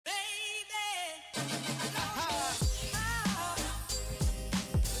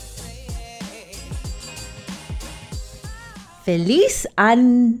Feliz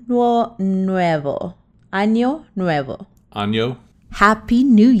Año Nuevo. Año Nuevo. Año. Happy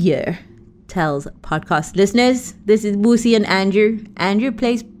New Year, tells podcast listeners. This is Boosie and Andrew. Andrew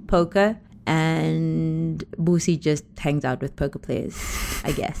plays poker and Boosie just hangs out with poker players,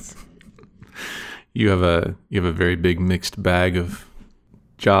 I guess. You have a very big mixed bag of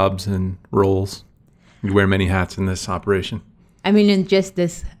jobs and roles. You wear many hats in this operation. I mean, in just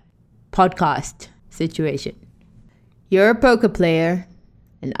this podcast situation. You're a poker player,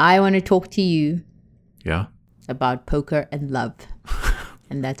 and I want to talk to you about poker and love.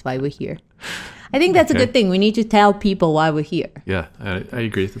 And that's why we're here. I think that's a good thing. We need to tell people why we're here. Yeah, I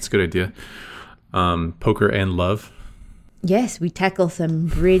agree. That's a good idea. Poker and love. Yes, we tackle some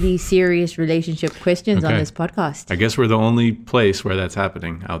really serious relationship questions on this podcast. I guess we're the only place where that's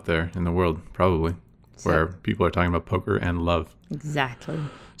happening out there in the world, probably, where people are talking about poker and love. Exactly.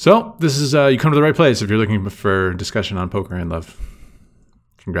 So this is, you come to the right place if you're looking for discussion on poker and love.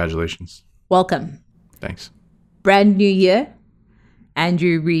 Congratulations. Welcome. Thanks. Brand new year.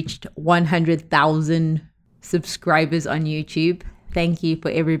 Andrew reached 100,000 subscribers on YouTube. Thank you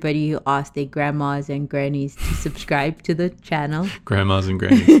for everybody who asked their grandmas and grannies to subscribe to the channel. Grandmas and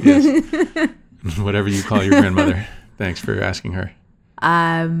grannies, yes. Whatever you call your grandmother. Thanks for asking her.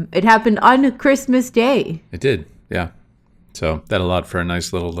 It happened on Christmas Day. It did, yeah. So that allowed for a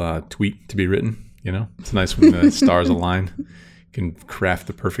nice little tweet to be written, you know? It's nice when the stars align. You can craft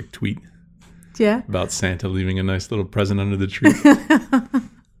the perfect tweet. Yeah. About Santa leaving a nice little present under the tree.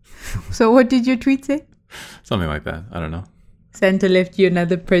 So what did your tweet say? Something like that. I don't know. Santa left you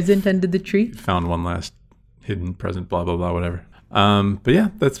another present under the tree? Found one last hidden present, blah, blah, blah, whatever. But yeah,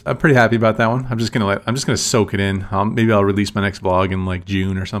 I'm pretty happy about that one. I'm just gonna soak it in. Maybe I'll release my next vlog in like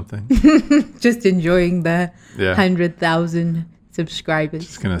June or something. Just enjoying the 100,000 subscribers.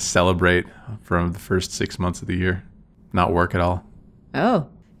 Just gonna celebrate from the first 6 months of the year. Not work at all. Oh,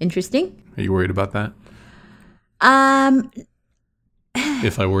 interesting. Are you worried about that?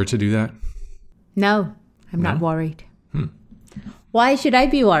 If I were to do that? No, I'm not worried. Why should I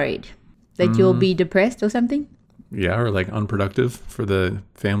be worried? That you'll be depressed or something? Yeah, or like unproductive for the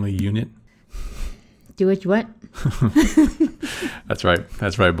family unit. Do what you want. That's right.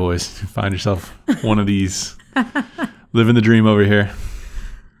 That's right, boys. Find yourself one of these. Living the dream over here.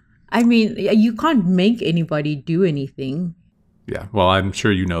 I mean, you can't make anybody do anything. Yeah. Well, I'm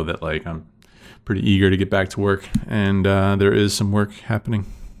sure you know that like I'm pretty eager to get back to work, and there is some work happening.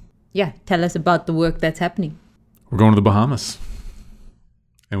 Yeah. Tell us about the work that's happening. We're going to the Bahamas.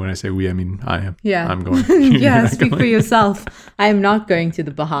 And when I say we, I mean I am. Yeah. I'm going. Yeah, speak for yourself. I am not going to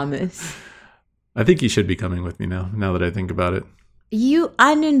the Bahamas. I think you should be coming with me now that I think about it. You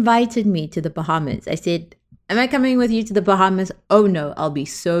uninvited me to the Bahamas. I said, am I coming with you to the Bahamas? Oh, no, I'll be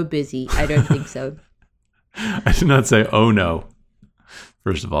so busy. I don't think so. I did not say, oh, no,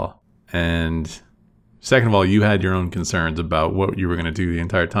 first of all. And second of all, you had your own concerns about what you were going to do the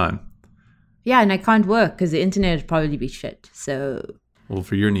entire time. Yeah, and I can't work because the internet would probably be shit. So... Well,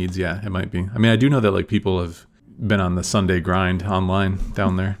 for your needs, yeah, it might be. I mean, I do know that like people have been on the Sunday grind online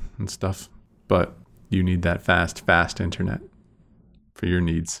down there and stuff, but you need that fast internet for your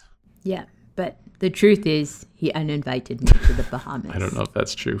needs. Yeah, but the truth is he uninvited me to the Bahamas. I don't know if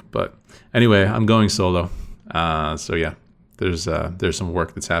that's true, but anyway, I'm going solo. So yeah, there's some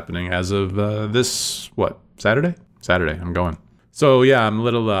work that's happening as of this, Saturday? Saturday, I'm going. So yeah, I'm a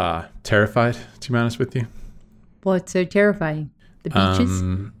little terrified, to be honest with you. What's so terrifying? The beaches?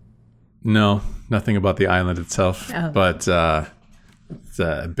 No, nothing about the island itself, but it's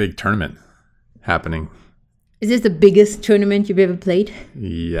a big tournament happening. Is this the biggest tournament you've ever played?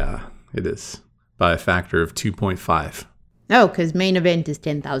 Yeah, it is. By a factor of 2.5. Oh, because main event is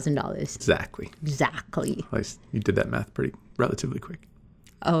 $10,000. Exactly. You did that math relatively quick.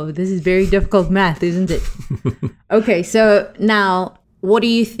 Oh, this is very difficult math, isn't it? Okay, so now, what do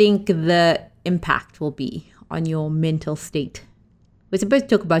you think the impact will be on your mental state? We're supposed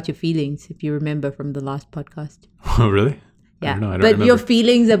to talk about your feelings, if you remember from the last podcast. Oh, really? Yeah. I don't but remember. Your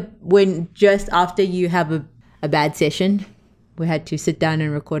feelings are when just after you have a bad session, we had to sit down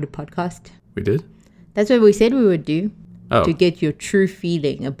and record a podcast. We did? That's what we said we would do. Oh. To get your true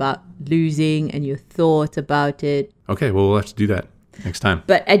feeling about losing and your thoughts about it. Okay, well, we'll have to do that next time.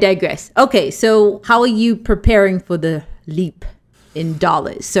 But I digress. Okay, so how are you preparing for the leap in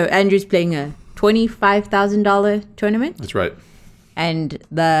dollars? So Andrew's playing a $25,000 tournament. That's right. And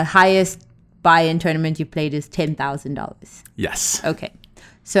the highest buy-in tournament you played is $10,000. Yes. Okay.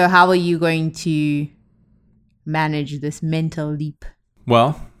 So how are you going to manage this mental leap?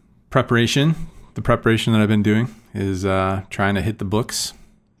 Well, preparation the preparation that I've been doing is trying to hit the books.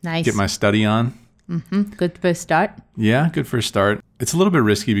 Nice. Get my study on. Mm-hmm. Good first start. Yeah, good first start. It's a little bit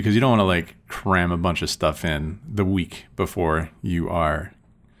risky because you don't want to like cram a bunch of stuff in the week before you are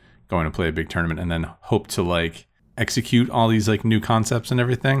going to play a big tournament and then hope to like execute all these like new concepts and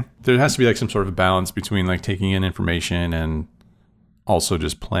everything. There has to be like some sort of balance between like taking in information and also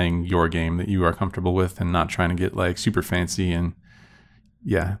just playing your game that you are comfortable with and not trying to get like super fancy and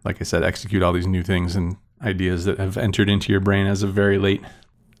yeah, like I said, execute all these new things and ideas that have entered into your brain as of very late.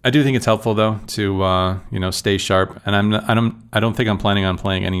 I do think it's helpful though to stay sharp, and I don't think I'm planning on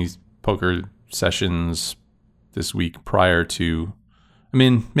playing any poker sessions this week prior to. I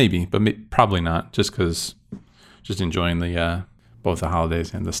mean, maybe, but probably not, just because just enjoying the both the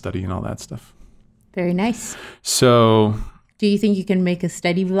holidays and the study and all that stuff. Very nice. So, do you think you can make a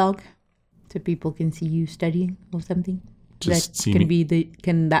study vlog so people can see you studying or something? Just that see can me.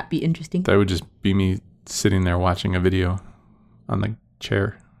 Can that be interesting? That would just be me sitting there watching a video on the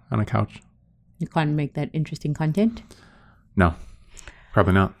chair on a couch. You can't make that interesting content? No,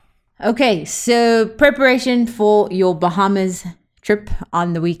 probably not. Okay, so preparation for your Bahamas trip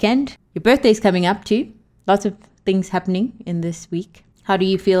on the weekend. Your birthday's coming up too. Lots of things happening in this week. How do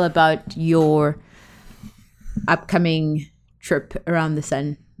you feel about your upcoming trip around the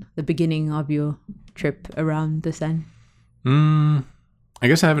sun? The beginning of your trip around the sun? I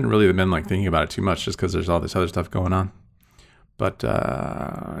guess I haven't really been like thinking about it too much just because there's all this other stuff going on. But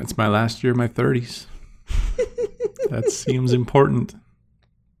it's my last year of my 30s. That seems important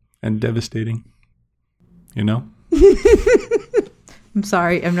and devastating. You know? I'm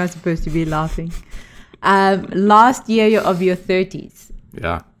sorry, I'm not supposed to be laughing. Last year of your 30s.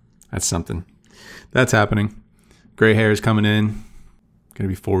 Yeah, that's something. That's happening. Gray hair is coming in. Gonna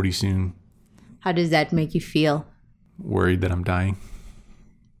be 40 soon. How does that make you feel? Worried that I'm dying.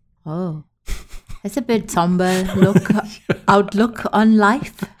 Oh, that's a bit somber outlook on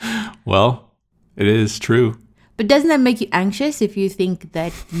life. Well, it is true. But doesn't that make you anxious if you think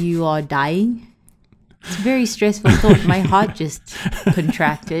that you are dying? It's a very stressful thought. My heart just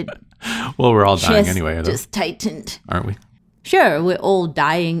contracted. Well, we're all dying Chest anyway, though. Just tightened. Aren't we? Sure, we're all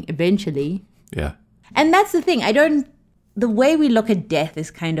dying eventually. Yeah. And that's the thing. The way we look at death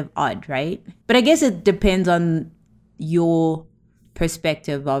is kind of odd, right? But I guess it depends on your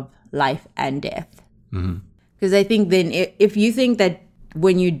perspective of life and death. Because I think then if you think that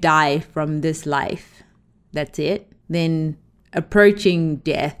when you die from this life, that's it, then approaching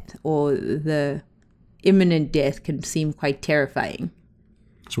death or the imminent death can seem quite terrifying.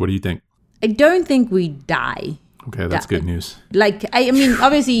 So what do you think? I don't think we die. Okay, that's good news. Like, I mean,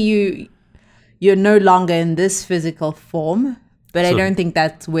 obviously you're no longer in this physical form, but I don't think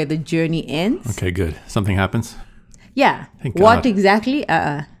that's where the journey ends. Okay, good. Something happens? Yeah. Thank What God. exactly?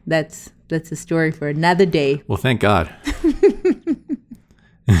 That's a story for another day. Well, thank God.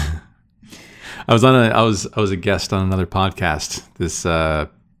 I was a guest on another podcast this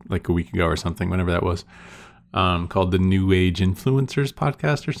like a week ago or something, whenever that was, called the New Age Influencers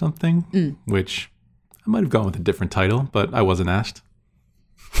Podcast or something, which I might have gone with a different title, but I wasn't asked.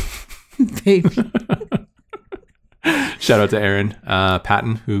 Baby. Shout out to Aaron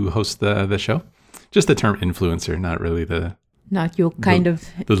Patton, who hosts the show. Just the term influencer, not really the Not your kind of...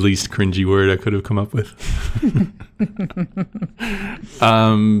 The least cringy word I could have come up with.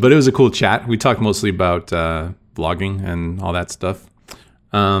 But it was a cool chat. We talked mostly about blogging and all that stuff.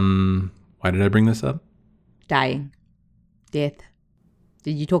 Why did I bring this up? Dying. Death.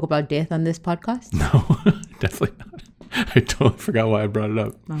 Did you talk about death on this podcast? No, definitely not. I totally forgot why I brought it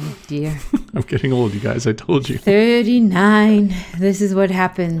up. Oh, dear. I'm getting old, you guys. I told you. 39. This is what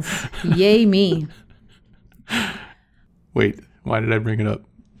happens. Yay me. Wait, why did I bring it up?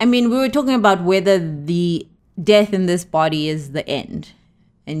 I mean, we were talking about whether the death in this body is the end.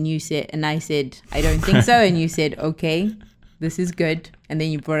 And you said, and I said, I don't think so. And you said, okay, this is good. And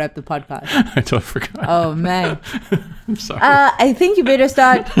then you brought up the podcast. I totally forgot. Oh, man. I'm sorry. I think you better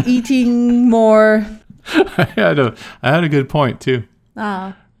start eating more. I had a good point too.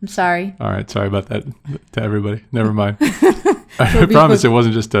 Oh, I'm sorry. All right, sorry about that to everybody. Never mind. I promise it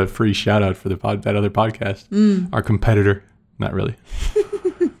wasn't just a free shout out for that other podcast. Our competitor. Not really.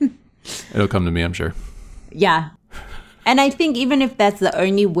 It'll come to me, I'm sure. Yeah. And I think even if that's the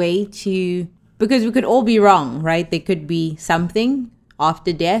only way to, because we could all be wrong, right? There could be something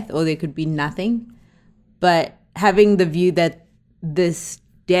after death or there could be nothing. But having the view that this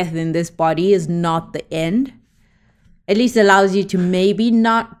death in this body is not the end, at least allows you to maybe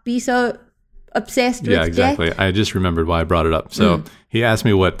not be so obsessed with death. Yeah, exactly. Death. I just remembered why I brought it up. So he asked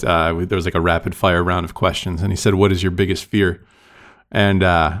me what, there was like a rapid fire round of questions, and he said, what is your biggest fear? And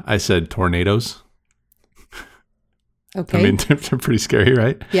I said, tornadoes. Okay. I mean, they're pretty scary,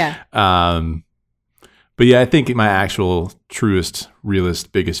 right? Yeah. But yeah, I think my actual truest,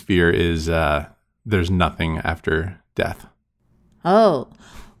 realist, biggest fear is there's nothing after death. Oh,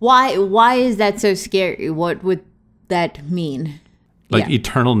 why is that so scary? What would that mean? Like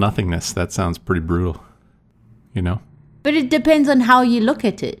eternal nothingness. That sounds pretty brutal, you know? But it depends on how you look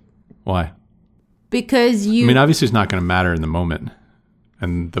at it. Why? Because I mean, obviously it's not going to matter in the moment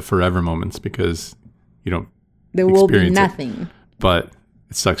and the forever moments because you don't there will be experience nothing. It. But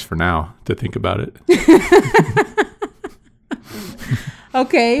it sucks for now to think about it.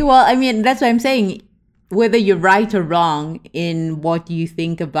 Okay, well, I mean, that's what I'm saying. Whether you're right or wrong in what you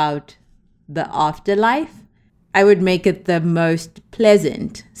think about the afterlife, I would make it the most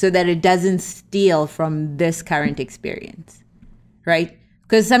pleasant so that it doesn't steal from this current experience, right?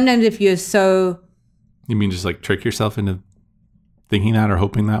 Because sometimes if you're so... You mean just like trick yourself into thinking that or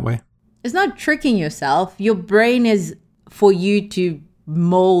hoping that way? It's not tricking yourself. Your brain is for you to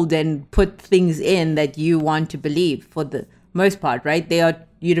mold and put things in that you want to believe for the most part, right? They are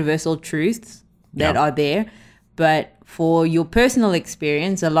universal truths that are there. But for your personal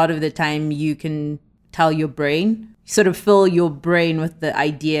experience, a lot of the time you can tell your brain, sort of fill your brain with the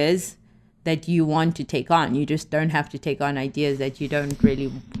ideas that you want to take on. You just don't have to take on ideas that you don't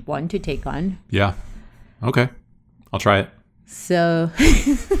really want to take on. Yeah. Okay. I'll try it. So,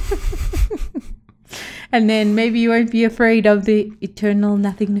 and then maybe you won't be afraid of the eternal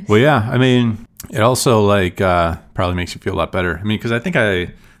nothingness. Well, yeah. I mean, it also probably makes you feel a lot better. I mean, because I think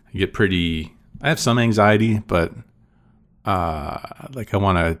I have some anxiety, but I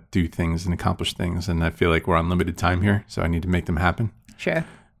want to do things and accomplish things. And I feel like we're on limited time here, so I need to make them happen. Sure.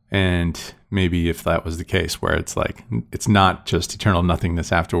 And maybe if that was the case where it's like, it's not just eternal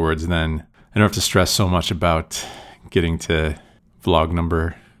nothingness afterwards, then I don't have to stress so much about getting to vlog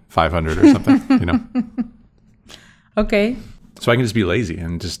number 500 or something, you know? Okay. So I can just be lazy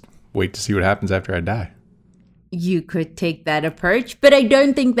and just wait to see what happens after I die. You could take that approach, but I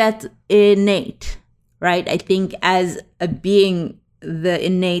don't think that's innate, right? I think as a being, the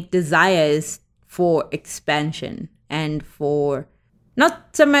innate desire is for expansion and for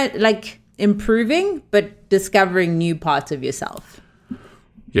not so much like improving, but discovering new parts of yourself.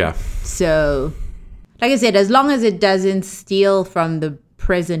 Yeah. So, like I said, as long as it doesn't steal from the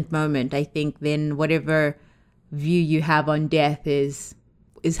present moment, I think then whatever view you have on death is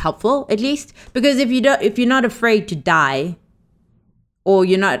helpful, at least. Because if you're not afraid to die,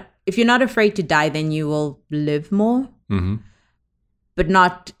 if you're not afraid to die, then you will live more. Mm-hmm. But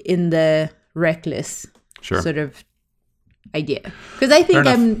not in the reckless sort of idea. Because I think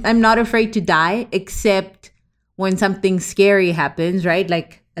I'm not afraid to die, except when something scary happens, right?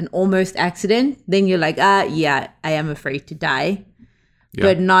 Like an almost accident, then you're like, yeah, I am afraid to die. Yeah.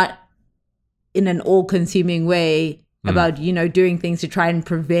 But not in an all-consuming way about, doing things to try and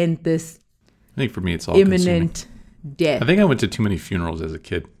prevent this I think for me, it's all imminent death. I think I went to too many funerals as a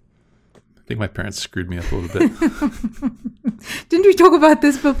kid. I think my parents screwed me up a little bit. Didn't we talk about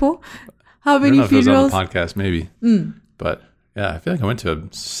this before? How many funerals? If it was on the podcast, maybe. But yeah, I feel like I went to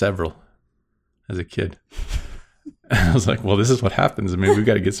several as a kid. I was like, well, this is what happens. I mean, we've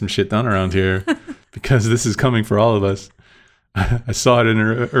got to get some shit done around here because this is coming for all of us. I saw it in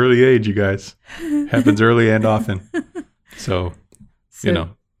an early age, you guys. Happens early and often. So,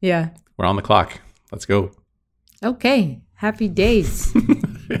 yeah, we're on the clock. Let's go. Okay. Happy days.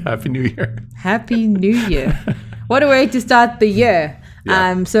 Happy New Year. Happy New Year. What a way to start the year.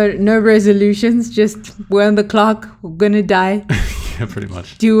 Yeah. So no resolutions, just we're on the clock. We're going to die. Yeah, pretty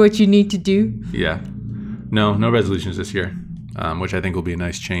much. Do what you need to do. Yeah. No resolutions this year, which I think will be a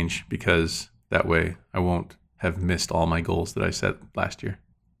nice change because that way I won't have missed all my goals that I set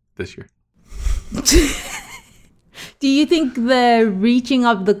this year. Do you think the reaching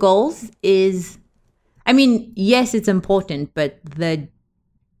of the goals is, I mean, yes, it's important, but the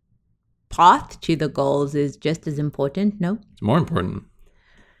path to the goals is just as important, no? It's more important.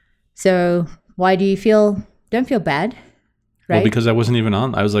 So why don't feel bad, right? Well, because I wasn't even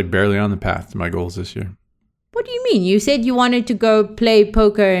I was like barely on the path to my goals this year. What do you mean? You said you wanted to go play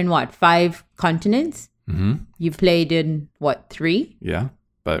poker in 5 continents? Mm-hmm. You played in 3? Yeah,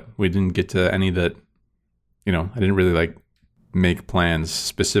 but we didn't get to any that, I didn't really make plans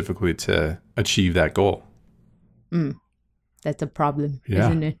specifically to achieve that goal. That's a problem,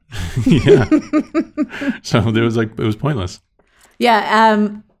 isn't it? Yeah. So it was pointless. Yeah.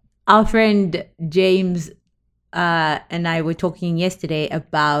 Our friend James and I were talking yesterday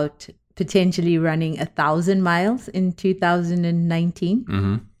about potentially running 1,000 miles in 2019.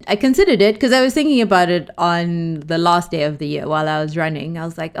 Mm-hmm. I considered it because I was thinking about it on the last day of the year while I was running. I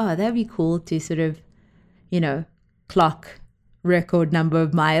was like, oh, that'd be cool to sort of, clock record number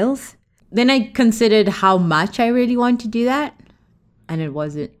of miles. Then I considered how much I really want to do that. And it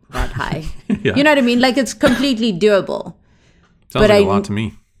wasn't that high. Yeah. You know what I mean? Like, it's completely doable. Sounds like a lot to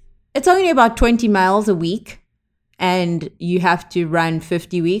me. It's only about 20 miles a week. And you have to run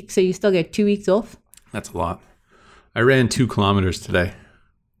 50 weeks. So you still get 2 weeks off. That's a lot. I ran 2 kilometers today.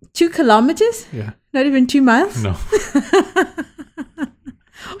 2 kilometers? Yeah. Not even 2 miles? No.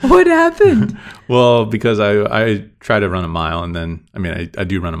 What happened? Well, because I try to run a mile, and then, I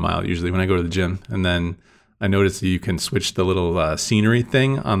do run a mile usually when I go to the gym. And then I noticed that you can switch the little scenery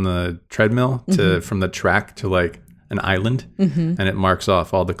thing on the treadmill from the track to like an island, and it marks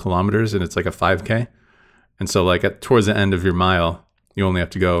off all the kilometers, and it's like a 5K. And so like towards the end of your mile, you only have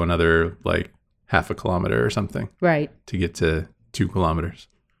to go another like half a kilometer or something. Right. To get to 2 kilometers.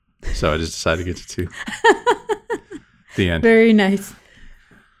 So I just decided to get to 2. The end. Very nice.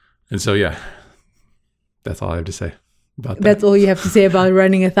 And so, yeah, that's all I have to say about that. That's all you have to say about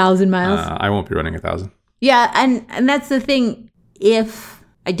running 1,000 miles? I won't be running 1,000. Yeah, and that's the thing. If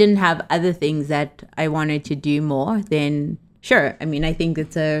I didn't have other things that I wanted to do more, then sure. I think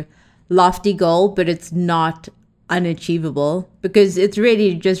it's a lofty goal, but it's not unachievable because it's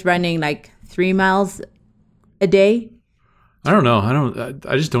really just running like 3 miles a day. I don't know.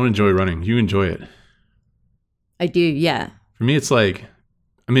 I just don't enjoy running. You enjoy it. I do, yeah. For me, it's like,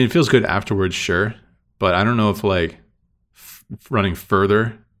 it feels good afterwards, sure. But I don't know if like running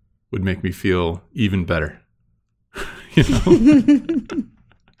further would make me feel even better. You know?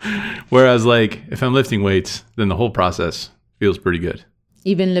 Whereas like if I'm lifting weights, then the whole process feels pretty good.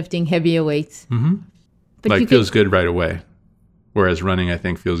 Even lifting heavier weights. Mm-hmm. But like feels good right away. Whereas running, I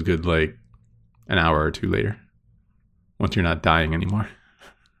think, feels good like an hour or 2 later. Once you're not dying anymore.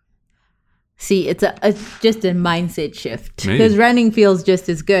 See, it's just a mindset shift. Because running feels just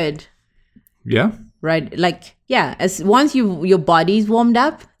as good. Yeah. Right? Like, yeah, as once your body's warmed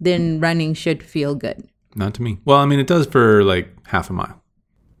up, then running should feel good. Not to me. Well, it does for like half a mile.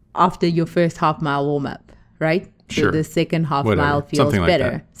 After your first half mile warm up, right? So sure. The second half mile feels something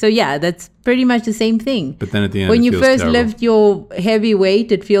better. Like So yeah, that's pretty much the same thing. But then at the end, when you first lift your heavy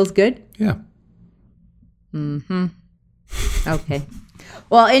weight, it feels good? Yeah. Mm-hmm. Okay.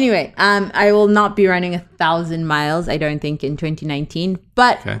 Well, anyway, I will not be running 1,000 miles, I don't think, in 2019.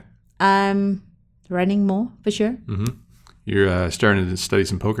 But running more, for sure. Mm-hmm. You're starting to study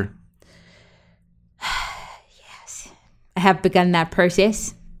some poker. Yes. I have begun that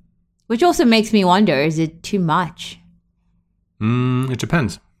process, which also makes me wonder, is it too much? It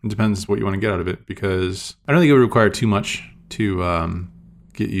depends. It depends what you want to get out of it, because I don't think it would require too much to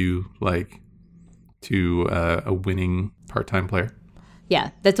get you to a winning part-time player.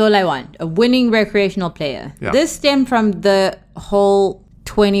 Yeah, that's all I want. A winning recreational player. Yeah. This stemmed from the whole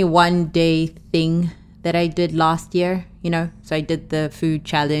 21-day thing that I did last year, So I did the food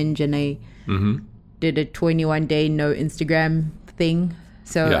challenge and I did a 21-day no Instagram thing.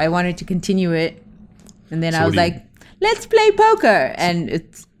 So I wanted to continue it. And then I was like, let's play poker. And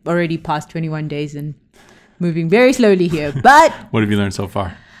it's already past 21 days and moving very slowly here. But what have you learned so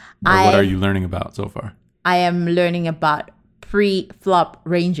far? What are you learning about so far? I am learning about pre-flop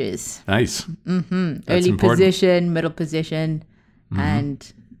ranges. Nice. Mm-hmm. Early important. Position, middle position,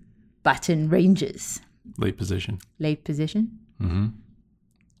 and button ranges. Late position. Mm-hmm.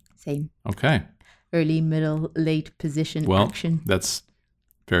 Same. Okay. Early, middle, late position action. That's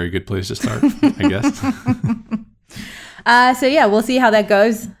a very good place to start, I guess. So yeah, we'll see how that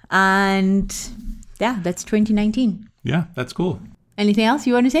goes. And yeah, that's 2019. Yeah, that's cool. Anything else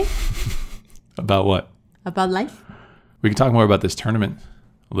you want to say? About what? About life? We can talk more about this tournament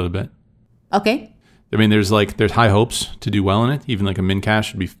a little bit. Okay. There's high hopes to do well in it. Even like a min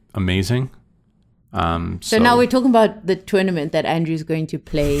cash would be amazing. So now we're talking about the tournament that Andrew's going to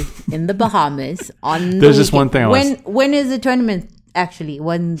play in the Bahamas on. There's just one thing. When is the tournament actually?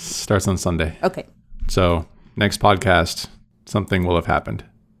 When starts on Sunday. Okay. So next podcast, something will have happened.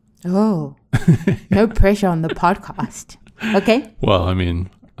 Oh, no pressure on the podcast. Okay. Well,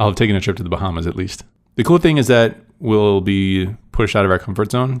 I'll have taken a trip to the Bahamas at least. The cool thing is that we'll be pushed out of our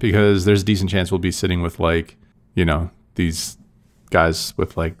comfort zone because there's a decent chance we'll be sitting with these guys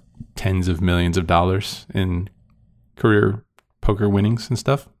with like tens of millions of dollars in career poker winnings and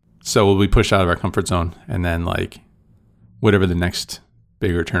stuff. So we'll be pushed out of our comfort zone, and then whatever the next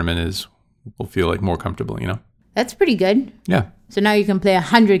bigger tournament is, we'll feel like more comfortable, That's pretty good. Yeah. So now you can play a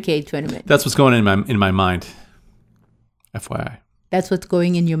 100K tournament. That's what's going on in my mind. FYI. That's what's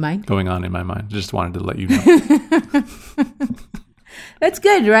going in your mind? Going on in my mind. Just wanted to let you know. That's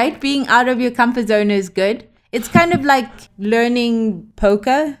good, right? Being out of your comfort zone is good. It's kind of like learning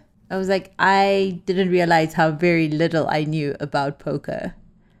poker I was like, I didn't realize how very little I knew about poker.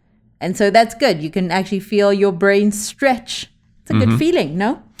 And so that's good. You can actually feel your brain stretch. It's a good feeling,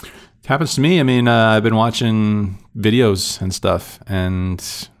 no? It happens to me. I mean, I've been watching videos and stuff and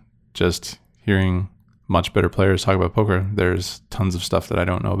just hearing much better players talk about poker. There's tons of stuff that I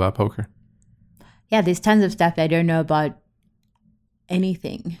don't know about poker. Yeah, there's tons of stuff I don't know about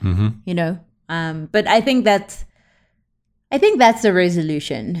anything, you know? But I think that's the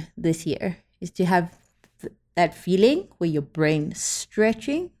resolution this year, is to have that feeling where your brain is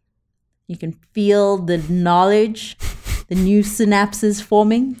stretching. You can feel the knowledge, the new synapses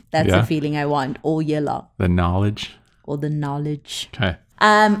forming. That's the feeling I want all year long. The knowledge? Or the knowledge. Okay.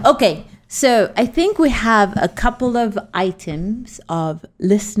 Okay, so I think we have a couple of items of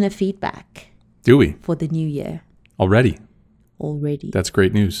listener feedback. Do we? For the new year. Already? That's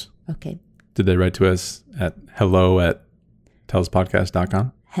great news. Okay. Did they write to us at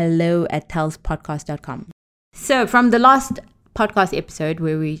hello@telspodcast.com? hello@telspodcast.com. So from the last podcast episode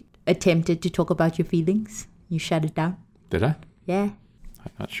where we attempted to talk about your feelings, you shut it down. Did I? Yeah.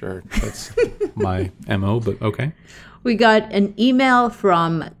 I'm not sure. That's my MO, but okay. We got an email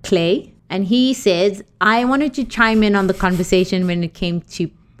from Clay, and he says, I wanted to chime in on the conversation when it came to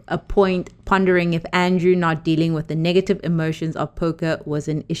a point pondering if Andrew not dealing with the negative emotions of poker was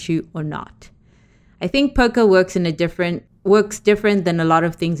an issue or not. I think poker works different than a lot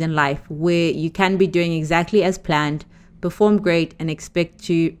of things in life, where you can be doing exactly as planned, perform great, and expect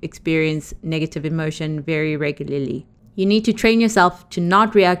to experience negative emotion very regularly. You need to train yourself to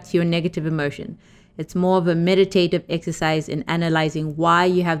not react to your negative emotion. It's more of a meditative exercise in analyzing why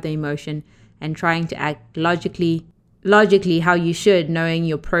you have the emotion and trying to act logically how you should, knowing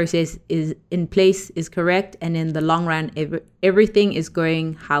your process is in place is correct, and in the long run, everything is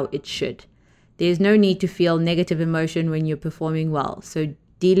going how it should. There's no need to feel negative emotion when you're performing well. So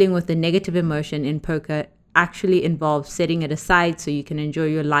dealing with the negative emotion in poker actually involves setting it aside so you can enjoy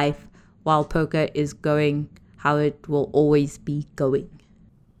your life while poker is going how it will always be going.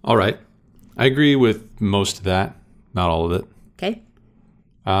 All right. I agree with most of that, not all of it. Okay.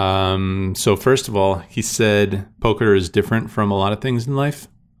 So first of all, he said poker is different from a lot of things in life,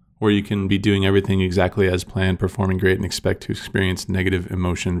 where you can be doing everything exactly as planned, performing great, and expect to experience negative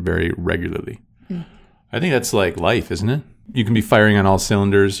emotion very regularly. I think that's like life, isn't it? You can be firing on all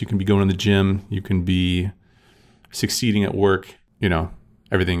cylinders. You can be going to the gym. You can be succeeding at work. You know,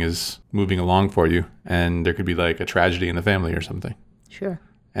 everything is moving along for you. And there could be like a tragedy in the family or something. Sure.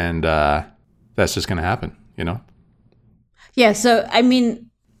 And that's just going to happen, you know? Yeah. So, I mean,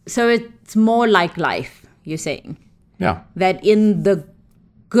 so it's more like life, you're saying. Yeah. That in the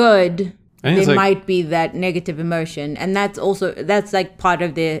good, there might be that negative emotion. And that's like part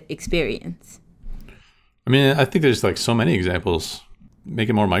of the experience. I mean, I think there's like so many examples. Make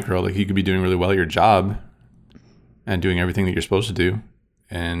it more micro. Like you could be doing really well at your job and doing everything that you're supposed to do.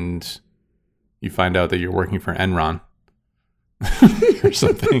 And you find out that you're working for Enron or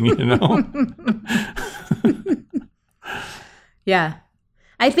something, you know? Yeah.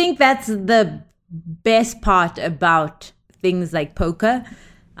 I think that's the best part about things like poker,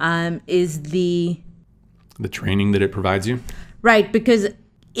 is the training that it provides you. Right. Because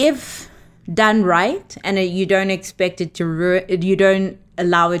if done right and you don't expect it to you don't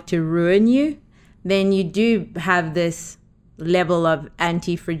allow it to ruin you, then you do have this level of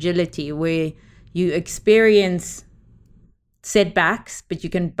anti-fragility where you experience setbacks, but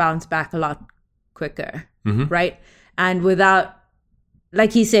you can bounce back a lot quicker, right? And without,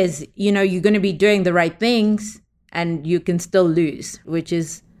 like he says, you know, you're going to be doing the right things and you can still lose, which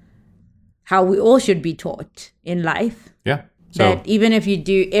is how we all should be taught in life. Yeah. So, that even if you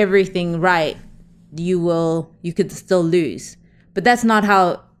do everything right, you could still lose. But that's not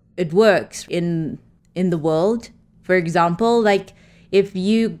how it works in the world. For example, like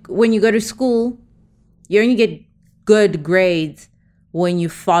when you go to school, you only get good grades when you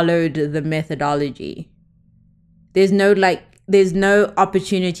followed the methodology. There's no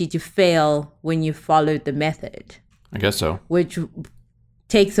opportunity to fail when you followed the method. I guess so. Which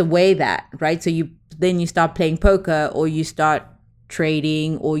takes away that, right? So then you start playing poker, or you start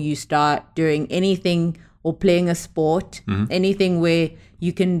trading, or you start doing anything, or playing a sport, anything where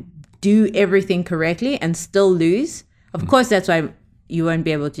you can do everything correctly and still lose. Of course, that's why you won't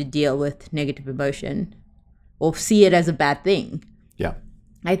be able to deal with negative emotion or see it as a bad thing. Yeah.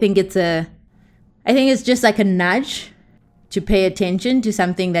 I think it's just like a nudge to pay attention to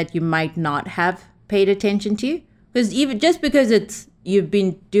something that you might not have paid attention to. Because even just because you've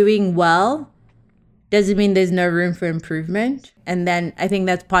been doing well doesn't mean there's no room for improvement. And then I think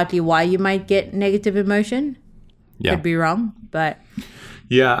that's partly why you might get negative emotion. Yeah. Could be wrong, but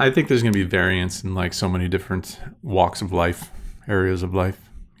Yeah, I think there's going to be variance in like so many different walks of life, areas of life.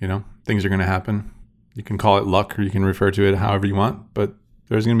 You know, things are going to happen. You can call it luck or you can refer to it however you want, but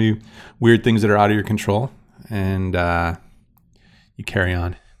there's going to be weird things that are out of your control, and you carry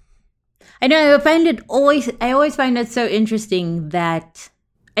on. I know. I always find it so interesting that,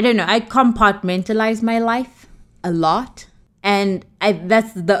 I don't know, I compartmentalize my life a lot. And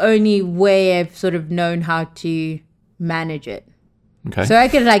that's the only way I've sort of known how to manage it. Okay. So I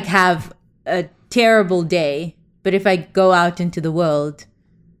could like have a terrible day, but if I go out into the world,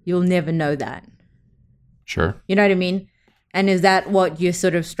 you'll never know that. Sure. You know what I mean? And is that what you're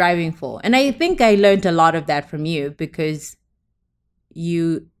sort of striving for? And I think I learned a lot of that from you, because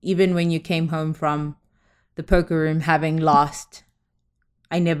you, even when you came home from the poker room having lost,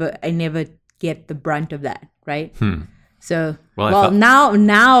 I never get the brunt of that, right? So,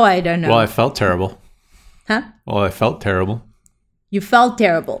 now I don't know. Well, I felt terrible. Huh? Well, I felt terrible. You felt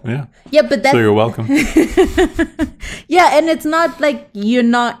terrible. Yeah. Yeah, but that's... So you're welcome. Yeah, and it's not like you're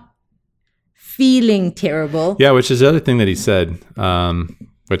not feeling terrible. Yeah, which is the other thing that he said,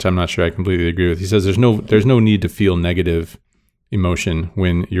 which I'm not sure I completely agree with. He says there's no need to feel negative emotion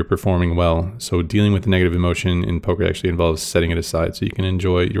when you're performing well. So dealing with the negative emotion in poker actually involves setting it aside so you can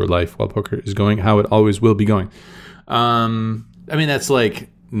enjoy your life while poker is going how it always will be going. I mean, that's like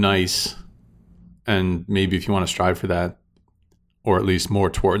nice. And maybe if you want to strive for that, or at least more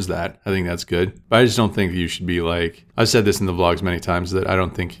towards that, I think that's good. But I just don't think you should be like, I've said this in the vlogs many times, that I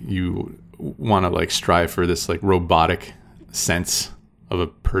don't think you want to like strive for this like robotic sense of a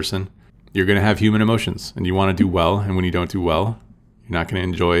person. You're going to have human emotions and you want to do well. And when you don't do well, you're not going to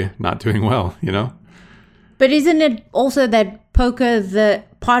enjoy not doing well, you know? But isn't it also that poker, the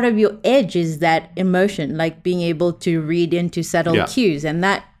part of your edge is that emotion, like being able to read into subtle cues, and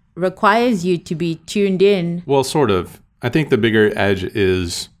that requires you to be tuned in? Well, sort of. I think the bigger edge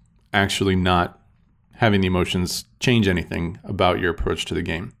is actually not having the emotions change anything about your approach to the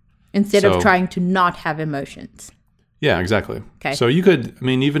game. Instead of trying to not have emotions. Yeah, exactly. Okay. So you could, I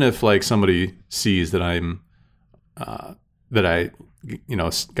mean, even if like somebody sees that I'm, that I, you know,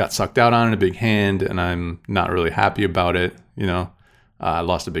 got sucked out on in a big hand and I'm not really happy about it, you know, I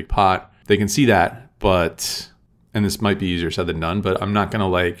lost a big pot, they can see that, but, and this might be easier said than done, but I'm not going to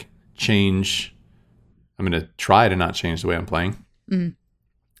like change. I'm going to try to not change the way I'm playing. Mm.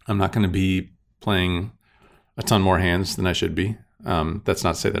 I'm not going to be playing a ton more hands than I should be. That's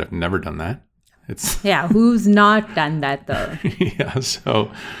not to say that I've never done that. Yeah, who's not done that though? Yeah.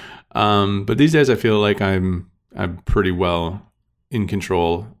 So, but these days I feel like I'm pretty well in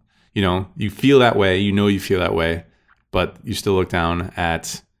control. You know, you feel that way. You know, you feel that way, but you still look down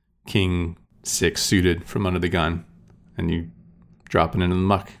at King 6 suited from under the gun, and you drop it into the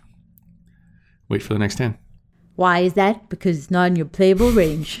muck. Wait for the next hand. Why is that? Because it's not in your playable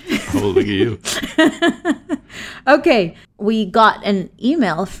range. Oh, look at you. Okay, we got an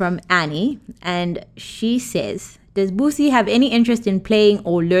email from Annie, and she says, does Boosie have any interest in playing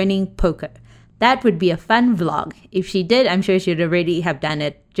or learning poker? That would be a fun vlog. If she did, I'm sure she'd already have done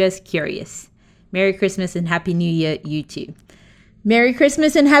it. Just curious. Merry Christmas and Happy New Year, you two. Merry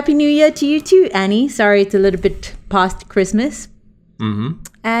Christmas and Happy New Year to you too, Annie. Sorry it's a little bit past Christmas. Mm-hmm.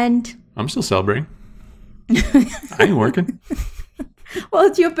 And I'm still celebrating. I ain't working. Well,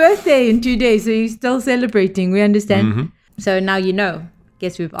 it's your birthday in 2 days, so you're still celebrating. We understand. Mm-hmm. So now you know.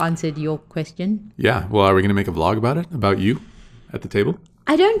 Guess we've answered your question. Yeah. Well, are we going to make a vlog about it? About you at the table?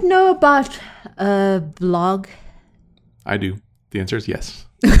 I don't know about a vlog. I do. The answer is yes.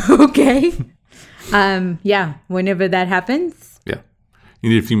 Okay. Yeah. Whenever that happens. Yeah. You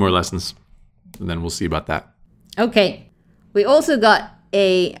need a few more lessons, and then we'll see about that. Okay. We also got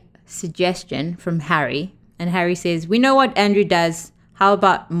a suggestion from Harry. And Harry says, we know what Andrew does. How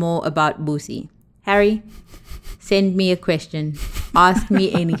about more about Boosie? Harry, send me a question. Ask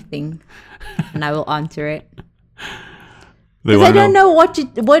me anything. And I will answer it. Because I don't know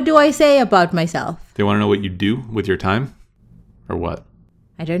what do I say about myself. They want to know what you do with your time? Or what?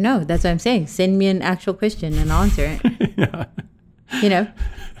 I don't know. That's what I'm saying. Send me an actual question and I'll answer it. Yeah. You know?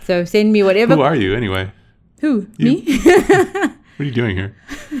 So send me whatever. Who are you anyway? Who? Me? What are you doing here?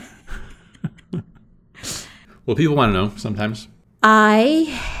 Well, people want to know sometimes.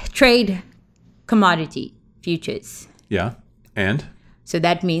 I trade commodity futures. Yeah. And? So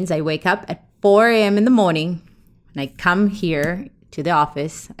that means I wake up at 4 a.m. in the morning and I come here to the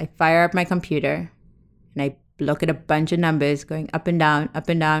office. I fire up my computer and I look at a bunch of numbers going up and down, up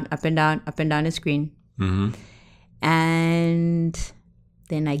and down, up and down, up and down the screen. Mm-hmm. And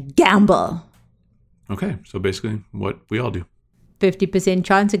then I gamble. Okay. So basically what we all do. 50%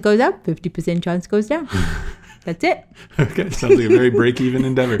 chance it goes up, 50% chance it goes down. That's it. Okay, sounds like a very break-even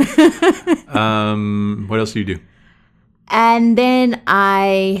endeavor. What else do you do? And then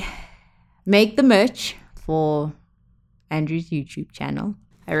I make the merch for Andrew's YouTube channel.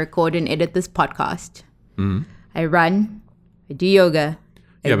 I record and edit this podcast. Mm-hmm. I run. I do yoga.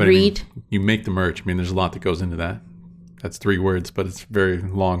 I read. I mean, you make the merch. I mean, there's a lot that goes into that. That's 3 words, but it's a very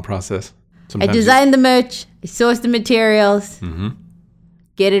long process. I design the merch. I source the materials.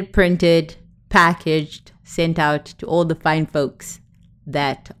 Get it printed, packaged, sent out to all the fine folks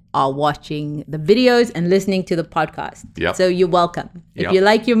that are watching the videos and listening to the podcast. Yep. So you're welcome. If you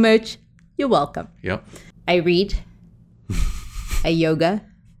like your merch, you're welcome. Yep. I read. I yoga.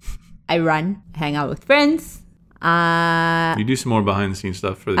 I run. I hang out with friends. You do some more behind the scenes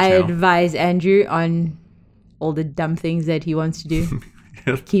stuff for the channel. I advise Andrew on all the dumb things that he wants to do.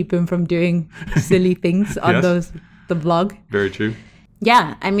 Keep him from doing silly things on the vlog. Very true.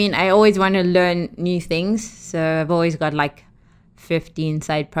 Yeah, I mean, I always want to learn new things. So I've always got like 15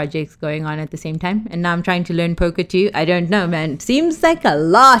 side projects going on at the same time. And now I'm trying to learn poker too. I don't know, man. Seems like a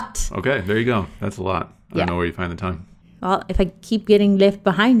lot. Okay, there you go. That's a lot. I don't know where you find the time. Well, if I keep getting left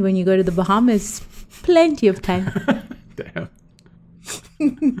behind when you go to the Bahamas, plenty of time. Damn.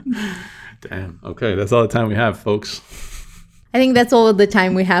 Damn. Okay, that's all the time we have, folks. I think that's all the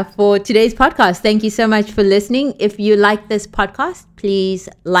time we have for today's podcast. Thank you so much for listening. If you like this podcast, please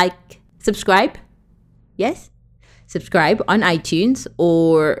subscribe. Yes? Subscribe on iTunes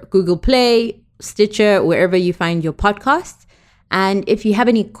or Google Play, Stitcher, wherever you find your podcasts. And if you have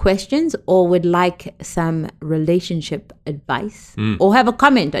any questions or would like some relationship advice or have a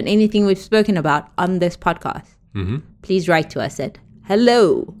comment on anything we've spoken about on this podcast, please write to us at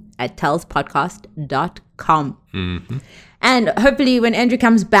hello@telspodcast.com. And hopefully when Andrew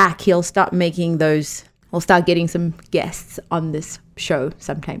comes back, he'll start making those, we'll start getting some guests on this show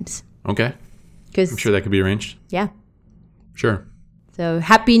sometimes. Okay. I'm sure that could be arranged. Yeah. Sure. So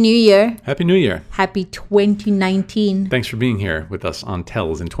Happy New Year. Happy New Year. Happy 2019. Thanks for being here with us on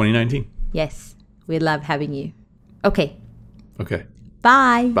Tells in 2019. Yes. We love having you. Okay. Okay.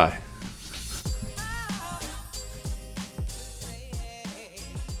 Bye. Bye.